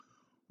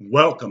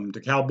Welcome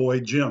to Cowboy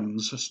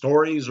Jim's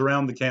Stories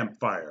Around the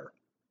Campfire.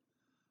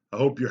 I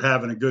hope you're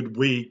having a good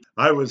week.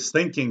 I was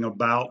thinking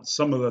about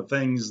some of the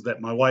things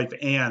that my wife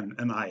Ann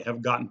and I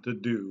have gotten to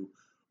do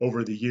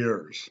over the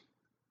years.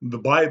 The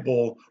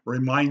Bible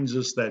reminds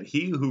us that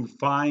he who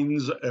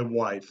finds a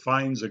wife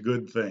finds a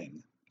good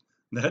thing.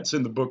 That's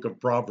in the book of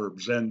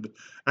Proverbs, and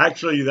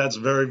actually, that's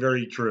very,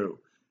 very true.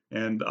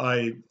 And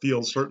I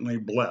feel certainly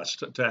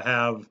blessed to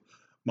have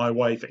my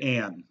wife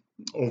Ann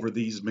over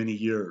these many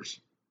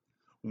years.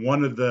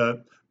 One of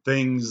the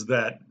things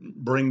that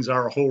brings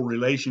our whole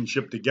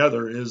relationship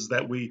together is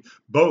that we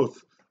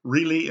both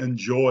really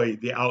enjoy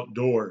the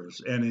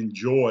outdoors and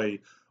enjoy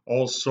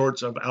all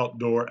sorts of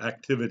outdoor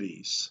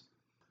activities.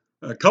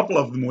 A couple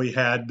of them we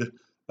had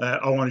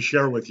I want to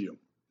share with you.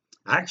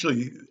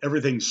 Actually,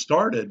 everything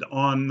started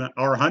on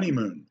our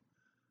honeymoon.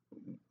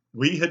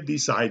 We had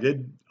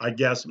decided, I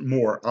guess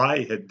more,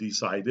 I had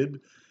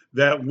decided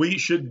that we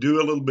should do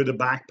a little bit of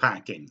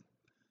backpacking.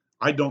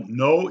 I don't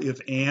know if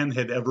Ann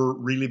had ever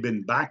really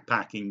been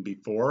backpacking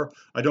before.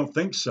 I don't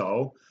think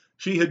so.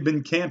 She had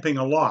been camping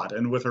a lot,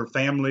 and with her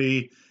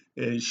family,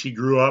 she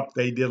grew up,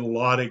 they did a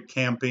lot of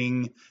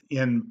camping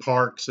in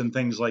parks and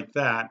things like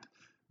that,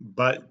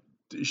 but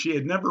she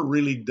had never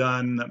really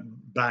done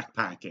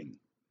backpacking.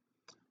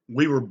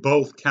 We were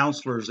both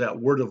counselors at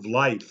Word of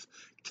Life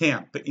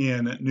camp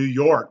in New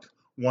York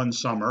one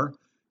summer.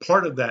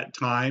 Part of that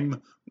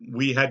time,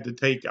 we had to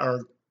take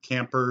our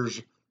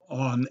campers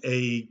on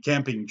a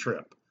camping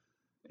trip.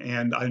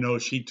 And I know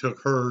she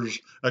took hers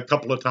a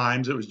couple of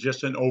times. It was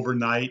just an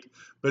overnight,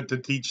 but to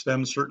teach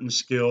them certain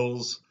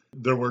skills.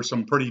 There were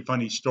some pretty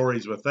funny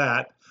stories with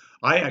that.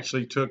 I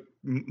actually took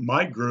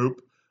my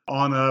group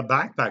on a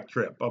backpack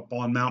trip up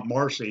on Mount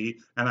Marcy,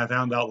 and I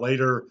found out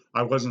later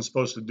I wasn't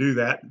supposed to do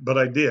that, but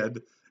I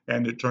did,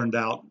 and it turned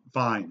out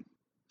fine.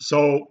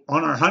 So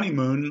on our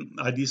honeymoon,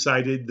 I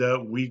decided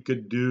that we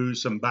could do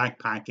some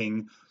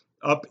backpacking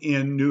up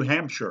in New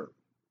Hampshire.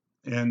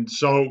 And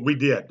so we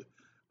did.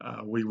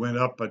 We went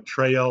up a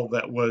trail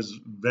that was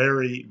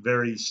very,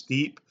 very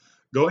steep,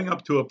 going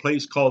up to a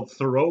place called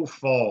Thoreau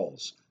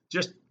Falls,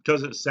 just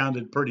because it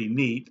sounded pretty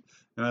neat.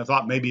 And I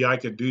thought maybe I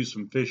could do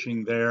some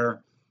fishing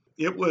there.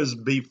 It was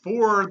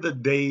before the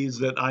days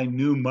that I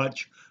knew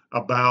much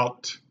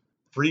about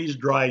freeze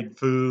dried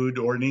food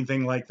or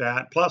anything like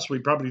that. Plus, we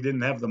probably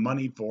didn't have the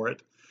money for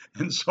it.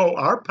 And so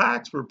our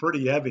packs were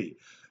pretty heavy.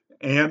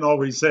 Ann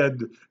always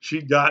said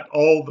she got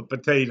all the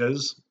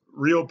potatoes,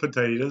 real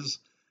potatoes,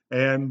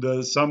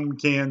 and some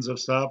cans of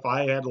stuff.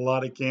 I had a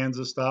lot of cans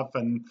of stuff,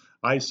 and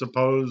I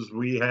suppose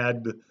we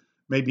had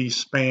maybe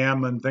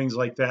spam and things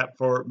like that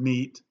for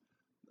meat.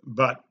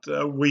 But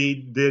we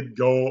did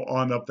go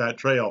on up that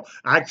trail.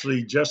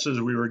 Actually, just as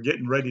we were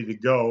getting ready to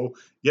go,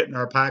 getting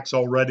our packs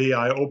all ready,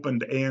 I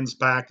opened Ann's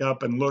pack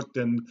up and looked,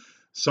 and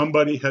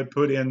somebody had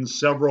put in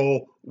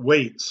several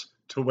weights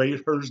to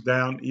weight hers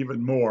down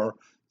even more.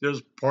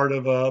 Just part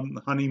of a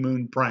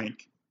honeymoon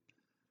prank.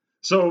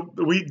 So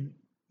we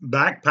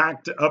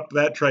backpacked up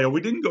that trail.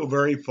 We didn't go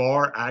very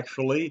far,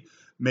 actually,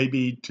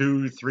 maybe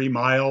 2, 3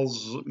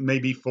 miles,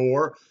 maybe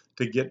four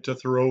to get to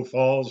Thoreau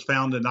Falls.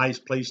 Found a nice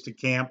place to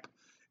camp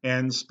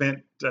and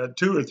spent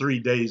 2 or 3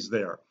 days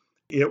there.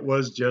 It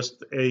was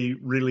just a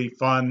really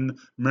fun,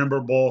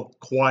 memorable,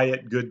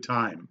 quiet, good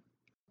time.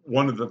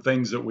 One of the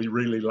things that we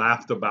really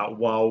laughed about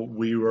while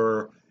we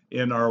were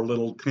in our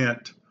little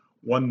tent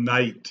one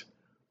night,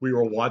 we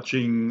were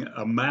watching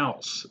a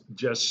mouse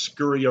just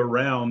scurry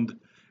around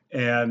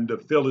and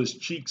fill his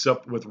cheeks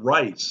up with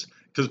rice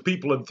because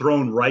people had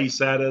thrown rice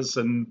at us,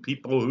 and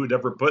people who'd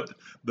ever put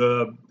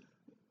the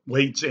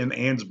weights in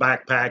Ann's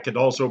backpack had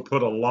also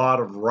put a lot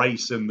of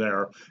rice in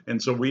there.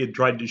 And so we had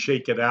tried to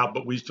shake it out,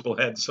 but we still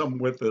had some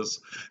with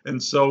us.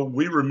 And so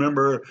we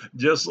remember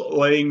just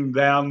laying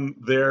down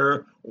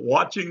there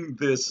watching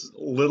this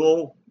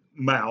little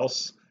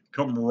mouse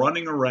come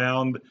running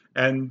around,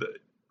 and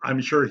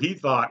I'm sure he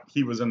thought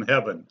he was in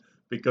heaven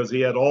because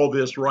he had all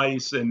this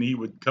rice, and he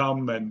would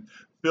come and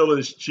fill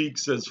his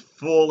cheeks as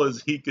full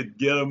as he could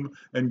get them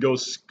and go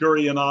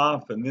scurrying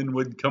off, and then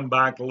would come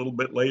back a little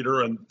bit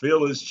later and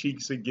fill his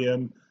cheeks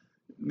again.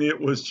 It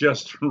was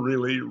just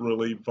really,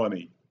 really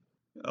funny.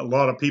 A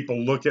lot of people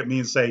look at me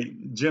and say,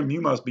 Jim,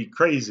 you must be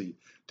crazy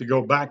to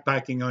go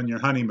backpacking on your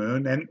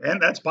honeymoon.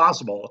 And that's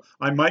possible.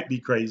 I might be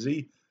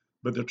crazy,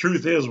 but the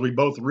truth is we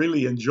both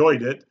really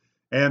enjoyed it,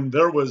 and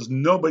there was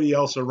nobody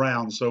else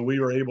around. So we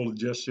were able to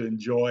just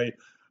enjoy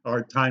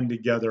our time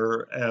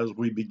together as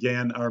we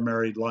began our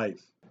married life.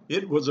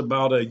 It was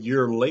about a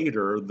year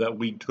later that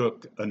we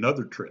took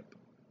another trip.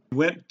 We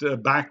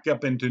went back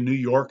up into New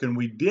York, and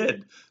we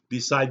did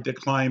decide to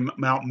climb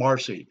Mount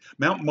Marcy.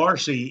 Mount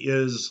Marcy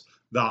is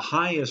the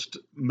highest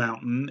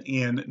mountain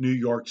in New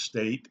York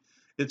State.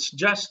 It's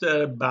just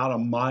about a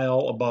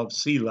mile above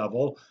sea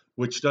level,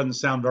 which doesn't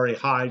sound very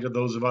high to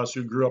those of us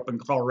who grew up in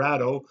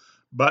Colorado,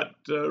 but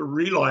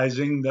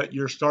realizing that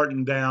you're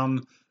starting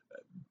down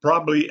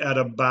probably at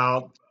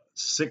about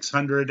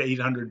 600,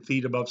 800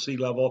 feet above sea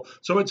level.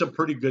 So it's a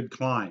pretty good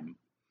climb.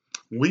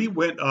 We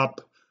went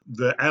up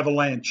the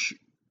Avalanche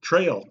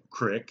Trail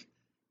Creek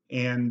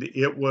and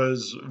it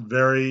was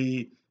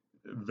very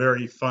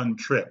fun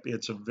trip.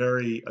 It's a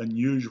very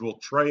unusual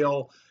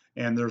trail,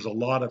 and there's a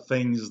lot of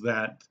things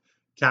that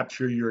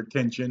capture your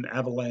attention.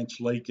 Avalanche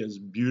Lake is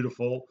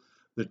beautiful.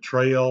 The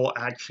trail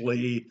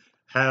actually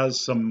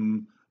has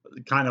some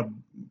kind of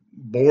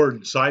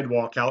board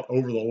sidewalk out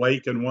over the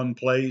lake in one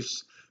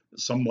place,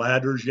 some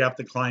ladders you have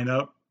to climb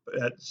up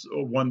at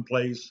one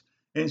place.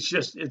 And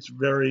it's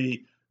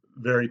very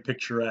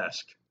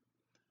picturesque.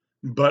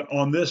 But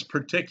on this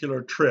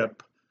particular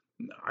trip,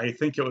 I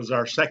think it was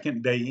our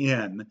second day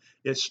in,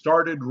 it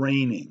started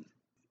raining.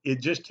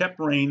 It just kept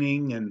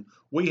raining, and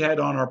we had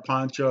on our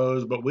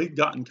ponchos, but we'd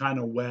gotten kind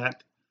of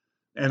wet.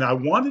 And I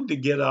wanted to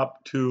get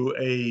up to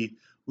a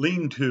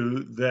lean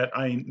to that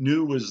I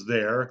knew was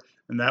there,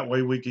 and that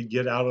way we could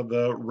get out of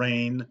the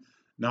rain,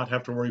 not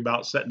have to worry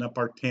about setting up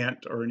our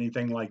tent or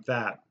anything like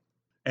that.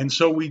 And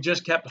so we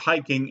just kept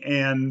hiking,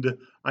 and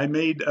I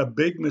made a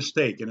big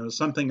mistake, and it was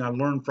something I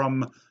learned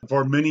from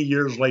for many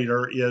years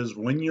later, is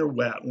when you're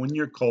wet, when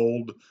you're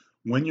cold,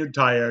 when you're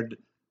tired,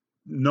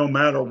 no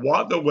matter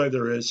what the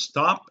weather is,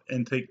 stop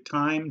and take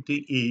time to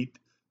eat,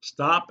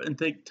 stop and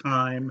take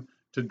time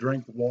to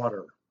drink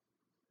water.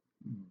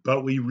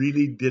 But we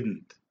really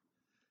didn't.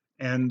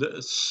 And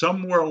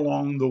somewhere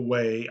along the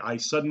way, I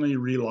suddenly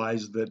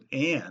realized that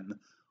Anne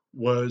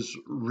was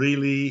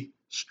really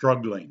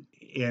struggling.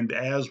 And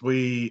as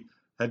we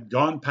had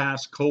gone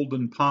past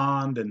Colden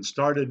Pond and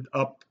started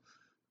up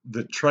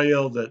the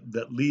trail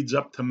that leads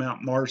up to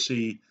Mount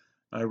Marcy,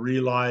 I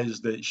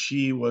realized that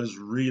she was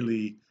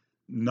really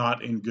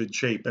not in good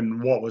shape.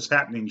 And what was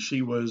happening,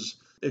 she was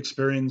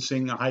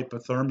experiencing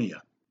hypothermia.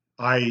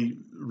 I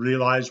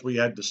realized we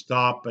had to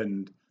stop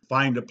and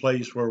find a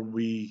place where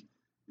we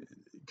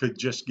could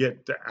just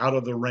get out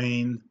of the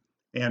rain,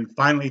 and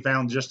finally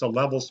found just a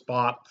level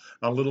spot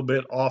a little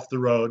bit off the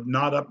road,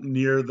 not up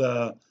near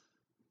the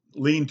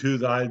lean to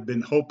that I'd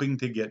been hoping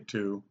to get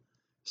to.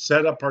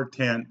 Set up our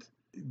tent,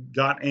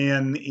 got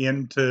Ann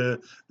into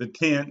the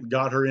tent,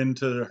 got her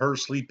into her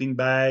sleeping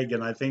bag,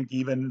 and I think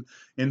even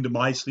into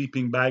my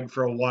sleeping bag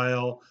for a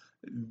while.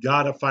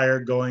 Got a fire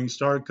going,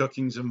 started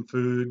cooking some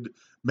food,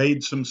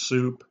 made some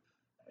soup,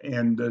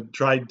 and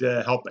tried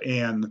to help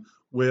Anne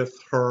with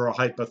her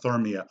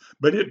hypothermia.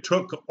 But it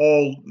took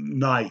all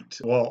night,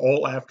 well,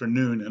 all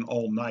afternoon and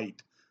all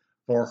night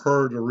for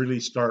her to really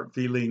start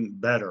feeling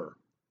better.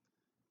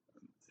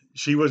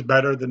 She was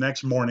better the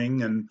next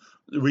morning, and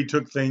we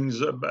took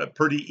things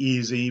pretty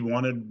easy,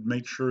 wanted to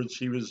make sure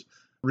she was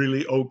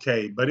really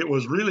okay. But it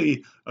was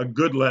really a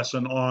good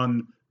lesson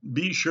on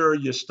be sure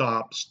you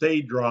stop,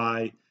 stay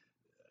dry,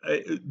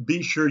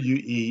 be sure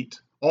you eat,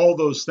 all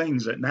those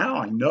things that now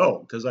I know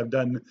because I've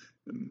done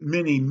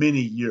many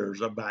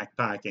years of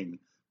backpacking,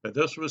 but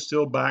this was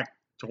still back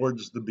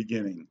towards the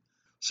beginning.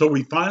 So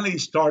we finally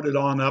started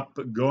on up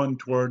going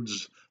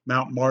towards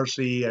Mount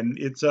Marcy, and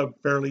it's a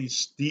fairly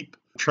steep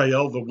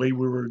trail the way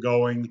we were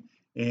going.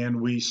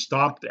 And we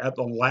stopped at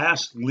the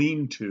last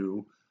lean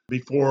to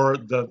before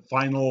the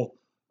final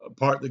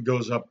part that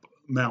goes up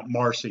Mount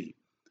Marcy.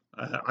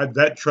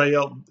 That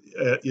trail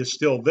is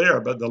still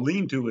there, but the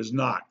lean-to is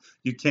not.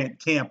 You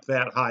can't camp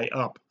that high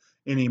up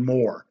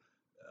anymore.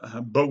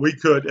 But we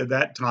could at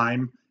that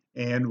time,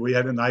 and we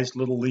had a nice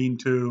little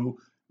lean-to,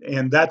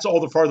 and that's all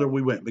the farther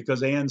we went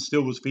because Anne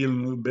still was feeling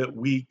a little bit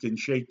weak and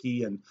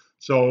shaky, and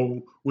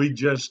so we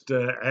just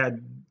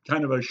had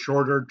kind of a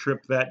shorter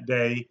trip that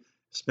day.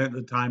 Spent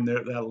the time there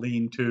at that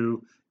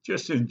lean-to,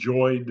 just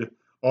enjoyed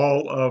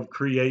all of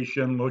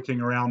creation,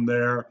 looking around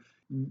there,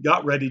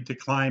 got ready to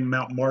climb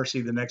Mount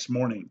Marcy the next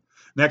morning.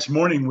 Next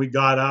morning, we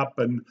got up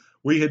and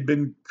we had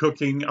been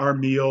cooking our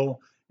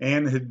meal.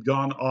 Anne had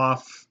gone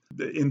off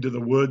into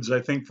the woods,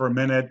 I think, for a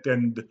minute,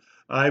 and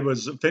I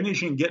was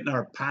finishing getting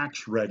our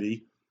packs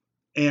ready.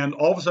 And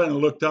all of a sudden, I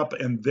looked up,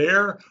 and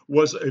there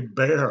was a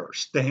bear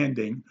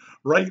standing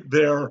right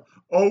there,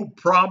 oh,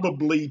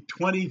 probably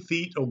 20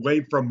 feet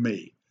away from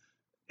me.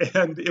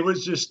 And it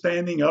was just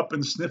standing up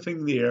and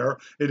sniffing the air.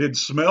 It had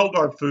smelled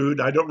our food.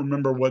 I don't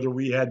remember whether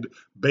we had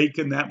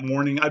bacon that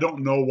morning. I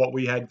don't know what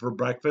we had for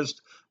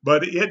breakfast,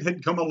 but it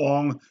had come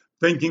along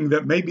thinking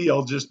that maybe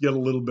I'll just get a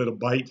little bit of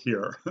bite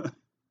here.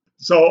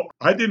 So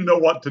I didn't know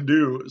what to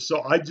do.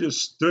 So I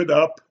just stood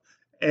up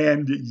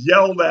and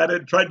yelled at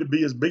it, tried to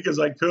be as big as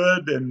I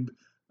could. And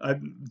I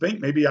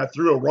think maybe I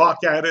threw a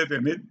rock at it,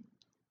 and it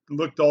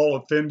looked all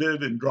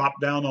offended and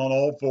dropped down on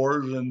all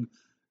fours and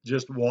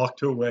just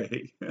walked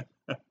away.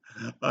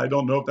 I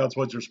don't know if that's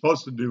what you're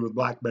supposed to do with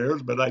black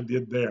bears, but I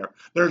did there.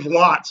 There's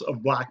lots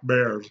of black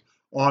bears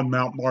on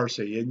Mount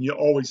Marcy, and you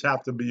always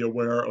have to be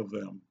aware of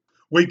them.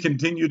 We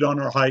continued on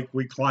our hike.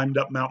 We climbed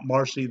up Mount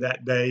Marcy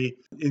that day,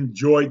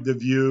 enjoyed the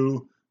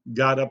view,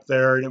 got up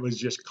there, and it was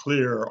just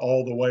clear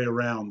all the way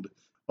around.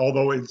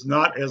 Although it's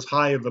not as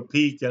high of a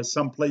peak as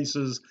some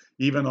places,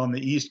 even on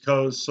the East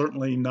Coast,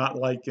 certainly not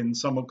like in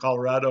some of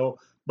Colorado,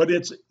 but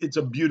it's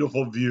a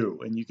beautiful view,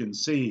 and you can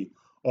see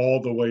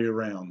all the way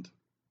around.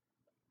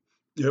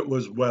 It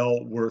was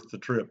well worth the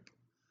trip.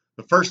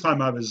 The first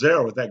time I was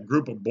there with that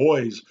group of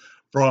boys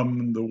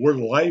from the Word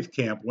of Life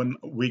camp. When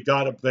we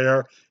got up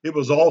there, it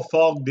was all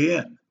fogged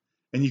in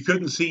and you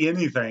couldn't see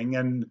anything.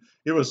 And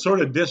it was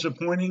sort of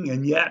disappointing.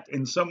 And yet,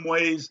 in some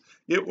ways,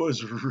 it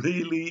was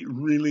really,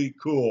 really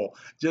cool.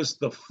 Just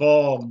the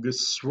fog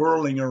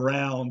swirling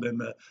around and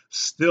the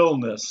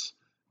stillness.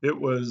 It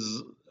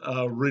was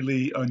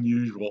really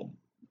unusual.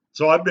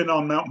 So I've been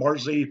on Mount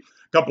Marcy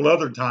a couple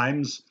other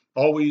times,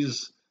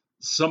 always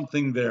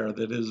something there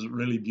that is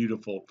really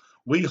beautiful.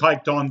 We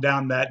hiked on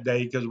down that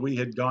day because we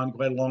had gone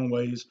quite a long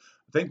ways.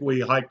 I think we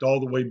hiked all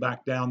the way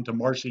back down to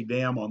Marcy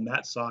Dam on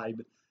that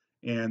side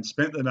and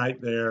spent the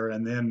night there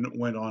and then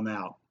went on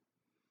out.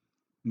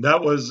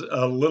 That was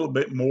a little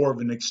bit more of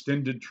an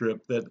extended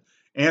trip that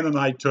Ann and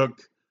I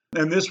took.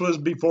 And this was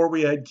before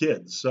we had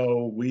kids.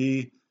 So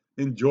we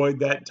enjoyed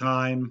that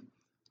time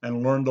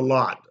and learned a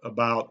lot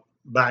about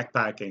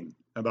backpacking,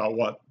 about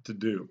what to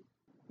do.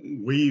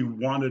 We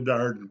wanted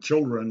our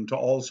children to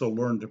also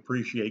learn to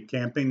appreciate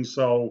camping.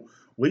 So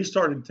we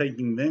started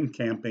taking them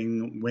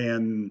camping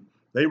when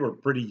they were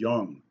pretty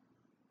young.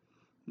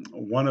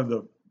 One of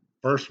the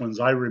first ones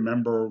I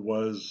remember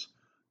was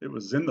it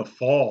was in the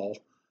fall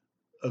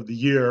of the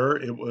year.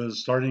 It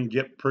was starting to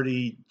get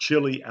pretty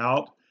chilly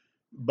out,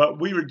 but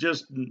we were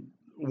just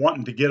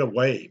wanting to get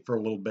away for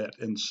a little bit.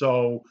 And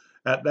so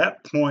at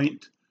that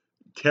point,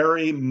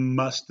 Carrie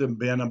must have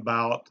been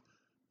about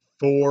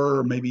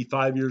 4, maybe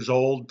 5 years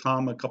old,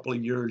 Tom a couple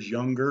of years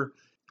younger.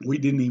 We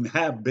didn't even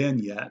have Ben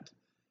yet.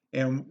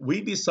 And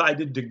we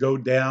decided to go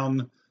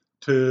down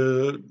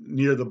to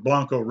near the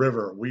Blanco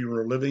River. We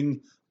were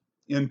living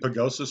in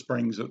Pagosa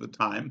Springs at the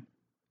time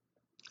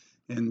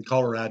in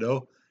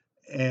Colorado.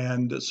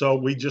 And so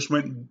we just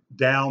went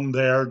down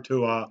there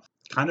to a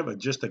kind of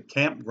just a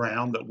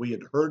campground that we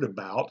had heard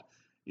about.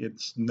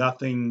 It's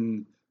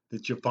nothing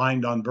that you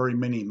find on very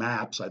many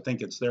maps. I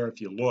think it's there if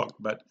you look.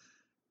 But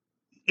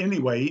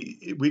anyway,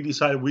 we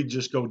decided we'd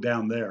just go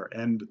down there.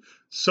 And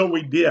so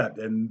we did.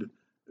 And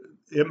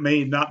it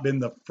may not have been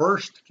the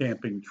first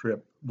camping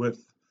trip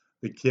with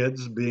the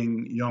kids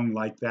being young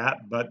like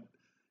that, but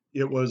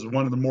it was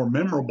one of the more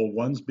memorable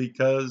ones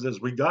because as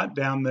we got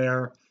down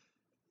there,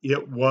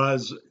 it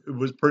was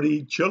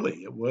pretty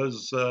chilly. It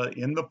was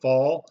in the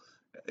fall.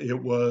 It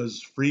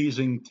was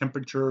freezing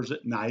temperatures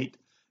at night,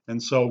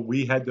 and so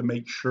we had to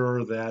make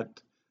sure that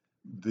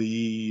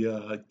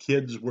the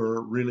kids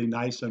were really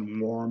nice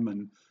and warm.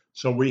 And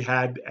so we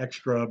had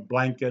extra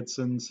blankets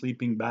and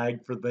sleeping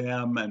bag for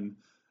them, and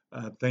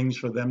things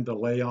for them to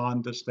lay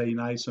on to stay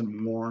nice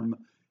and warm,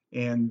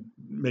 and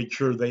make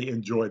sure they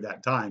enjoy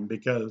that time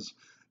because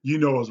you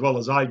know as well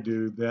as I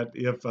do that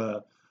if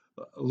a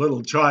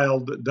little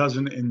child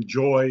doesn't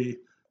enjoy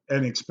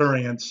an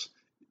experience,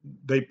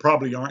 they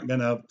probably aren't going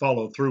to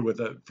follow through with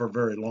it for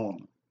very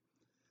long.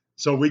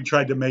 So we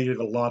tried to make it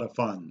a lot of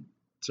fun.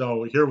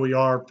 So here we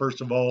are,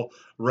 first of all,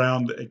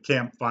 around a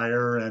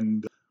campfire,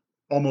 and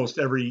almost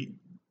every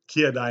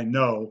kid I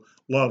know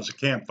loves a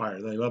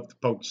campfire. They love to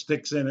poke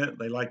sticks in it,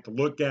 they like to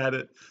look at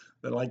it,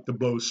 they like to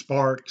blow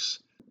sparks.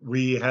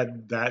 We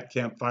had that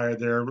campfire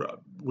there.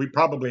 We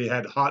probably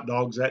had hot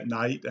dogs at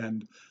night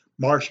and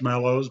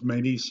marshmallows,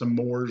 maybe some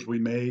s'mores we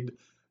made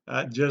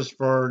just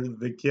for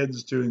the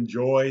kids to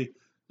enjoy,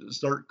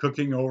 start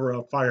cooking over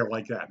a fire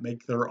like that,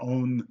 make their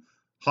own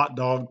hot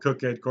dog,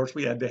 cook it. Of course,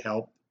 we had to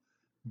help,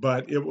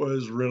 but it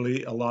was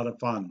really a lot of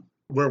fun.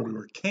 Where we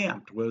were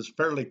camped was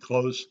fairly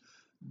close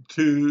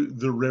to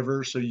the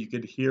river, so you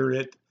could hear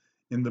it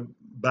in the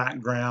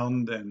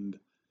background and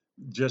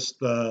just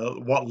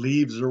what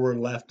leaves there were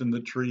left in the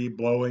tree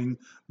blowing.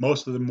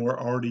 Most of them were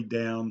already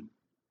down,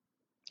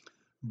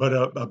 but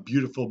a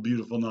beautiful,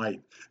 beautiful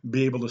night.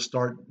 Be able to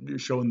start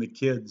showing the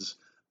kids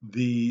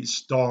the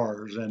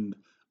stars. And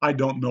I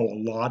don't know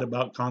a lot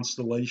about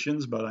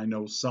constellations, but I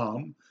know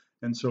some.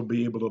 And so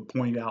be able to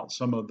point out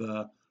some of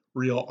the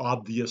real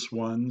obvious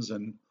ones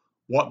and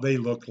what they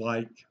look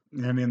like.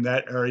 And in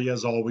that area,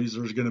 as always,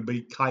 there's going to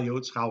be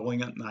coyotes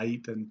howling at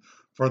night. And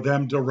for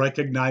them to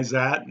recognize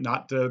that,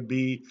 not to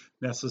be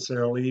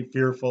necessarily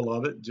fearful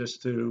of it,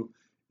 just to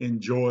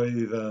enjoy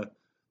the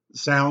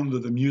sound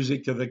of the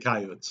music of the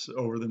coyotes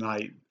over the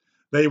night.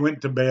 They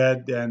went to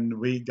bed and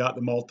we got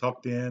them all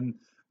tucked in.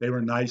 They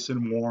were nice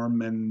and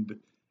warm, and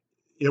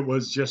it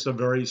was just a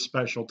very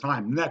special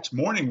time. Next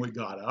morning we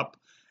got up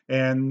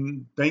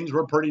and things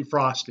were pretty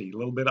frosty, a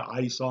little bit of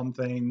ice on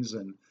things,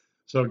 and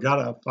so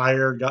got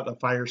the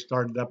fire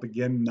started up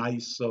again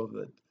nice so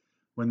that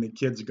when the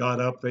kids got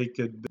up they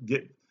could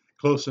get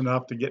close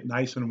enough to get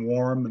nice and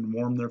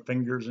warm their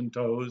fingers and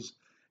toes.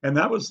 And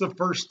that was the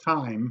first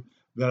time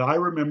that I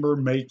remember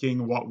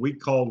making what we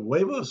called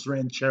huevos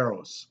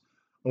rancheros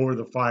over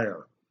the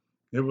fire.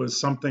 It was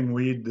something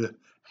we'd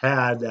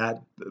had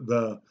at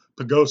the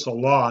Pagosa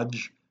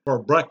Lodge for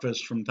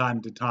breakfast from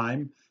time to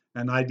time,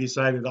 and I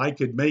decided I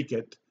could make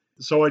it.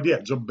 So I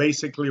did. So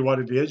basically, what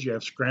it is, you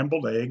have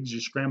scrambled eggs, you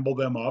scramble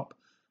them up,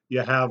 you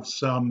have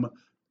some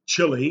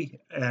chili,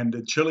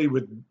 and chili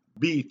with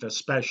beef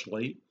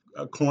especially,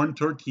 corn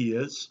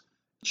tortillas,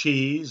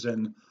 cheese,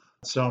 and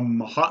some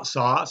hot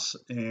sauce,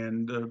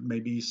 and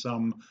maybe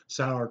some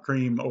sour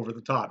cream over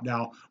the top.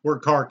 Now, we're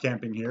car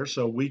camping here,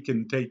 so we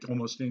can take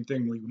almost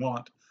anything we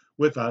want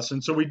with us.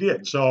 And so we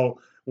did. So,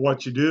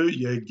 what you do,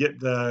 you get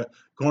the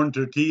corn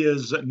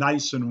tortillas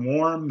nice and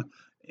warm,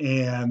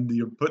 and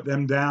you put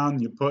them down.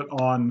 You put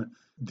on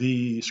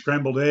the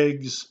scrambled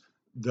eggs,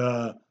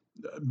 the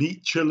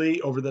meat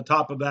chili over the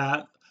top of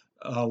that,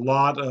 a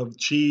lot of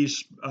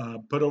cheese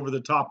put over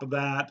the top of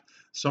that,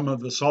 some of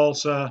the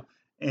salsa,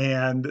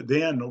 and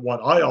then what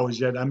I always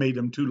did, I made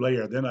them 2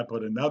 layer. Then I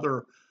put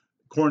another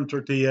corn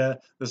tortilla,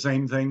 the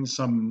same thing,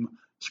 some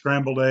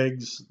scrambled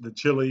eggs, the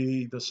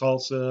chili, the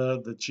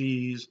salsa, the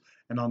cheese,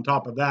 and on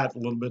top of that, a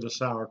little bit of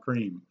sour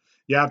cream.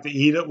 You have to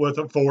eat it with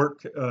a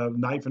fork,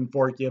 knife and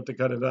fork. You have to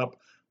cut it up,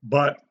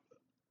 but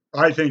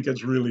I think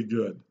it's really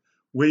good.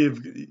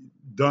 We've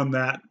done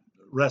that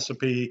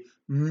recipe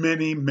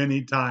many,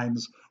 many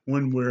times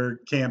when we're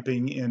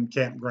camping in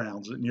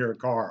campgrounds near a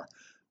car.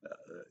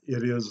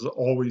 It is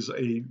always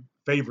a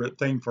favorite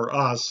thing for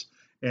us,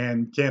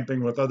 and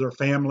camping with other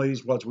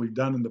families, what we've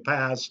done in the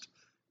past,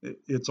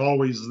 it's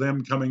always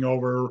them coming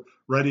over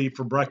ready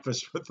for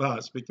breakfast with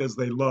us because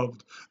they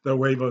loved the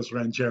huevos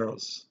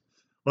rancheros.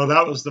 Well,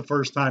 that was the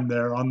first time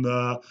there on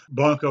the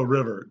Blanco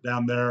River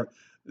down there,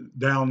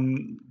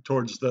 down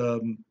towards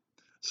the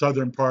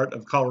southern part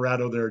of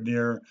Colorado there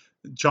near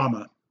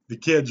Chama. The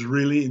kids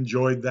really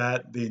enjoyed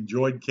that. They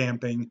enjoyed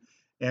camping.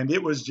 And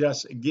it was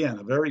just, again,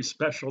 a very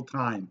special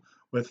time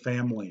with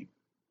family.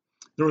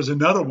 There was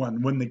another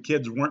one when the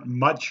kids weren't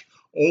much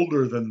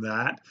older than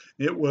that.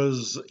 It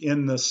was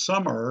in the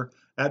summer.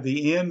 At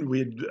the end,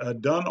 we'd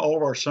done all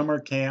of our summer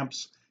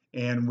camps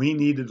and we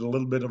needed a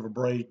little bit of a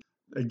break.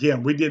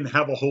 Again, we didn't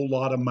have a whole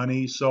lot of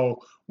money,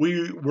 so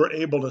we were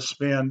able to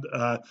spend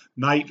a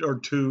night or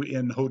two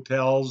in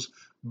hotels,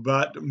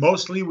 but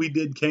mostly we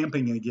did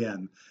camping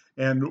again.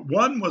 And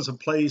one was a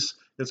place,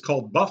 it's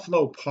called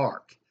Buffalo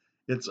Park.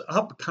 It's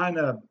up kind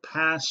of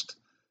past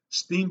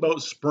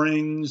Steamboat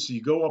Springs.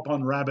 You go up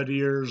on Rabbit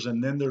Ears,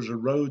 and then there's a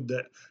road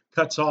that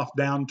cuts off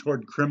down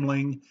toward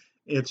Kremling.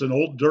 It's an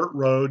old dirt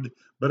road,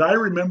 but I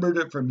remembered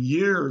it from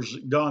years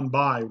gone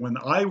by when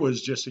I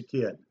was just a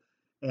kid.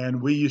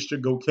 And we used to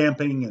go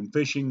camping and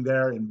fishing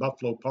there in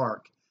Buffalo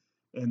Park.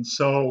 And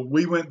so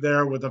we went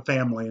there with a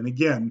family. And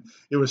again,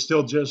 it was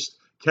still just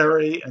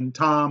Carrie and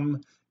Tom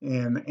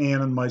and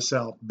Ann and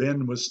myself.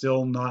 Ben was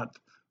still not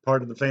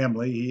part of the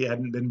family, he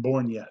hadn't been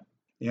born yet.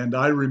 And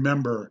I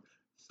remember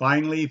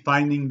finally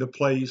finding the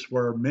place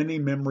where many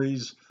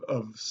memories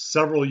of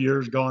several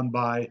years gone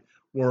by,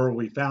 where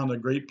we found a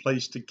great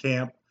place to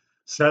camp,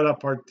 set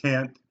up our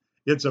tent.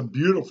 It's a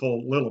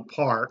beautiful little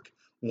park,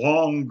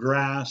 long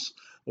grass,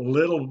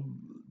 little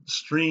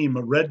stream,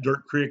 a Red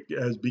Dirt Creek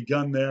has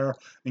begun there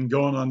and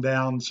going on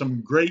down.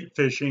 Some great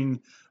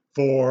fishing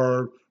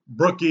for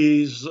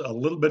brookies, a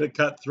little bit of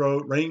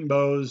cutthroat,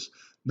 rainbows,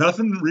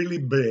 nothing really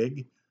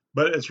big,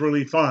 but it's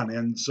really fun.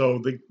 And so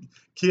the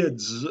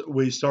kids,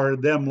 we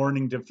started them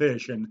learning to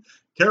fish, and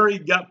Kerry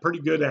got pretty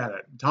good at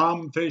it.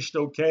 Tom fished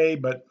okay,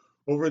 but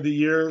over the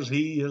years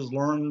he has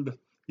learned,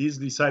 he's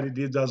decided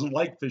he doesn't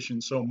like fishing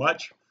so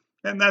much,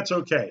 and that's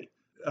okay.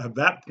 At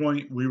that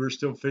point, we were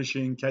still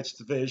fishing, catch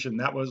the fish, and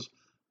that was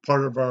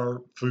part of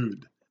our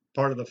food.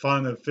 Part of the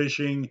fun of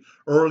fishing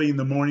early in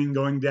the morning,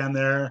 going down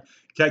there,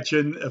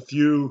 catching a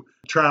few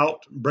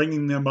trout,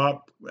 bringing them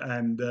up,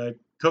 and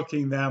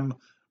cooking them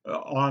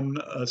on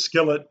a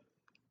skillet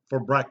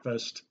for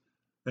breakfast.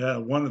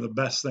 One of the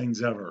best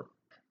things ever.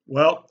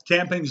 Well,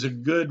 camping's a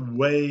good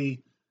way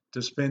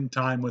to spend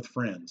time with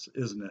friends,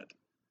 isn't it?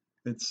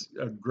 It's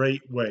a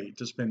great way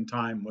to spend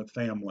time with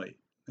family.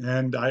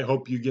 And I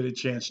hope you get a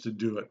chance to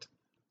do it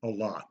a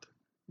lot.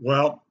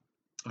 Well,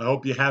 I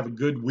hope you have a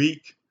good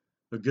week,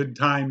 a good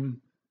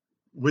time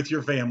with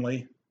your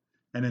family.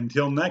 And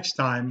until next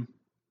time,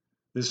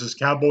 this is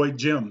Cowboy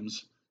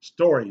Jim's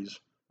Stories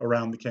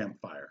Around the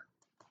Campfire.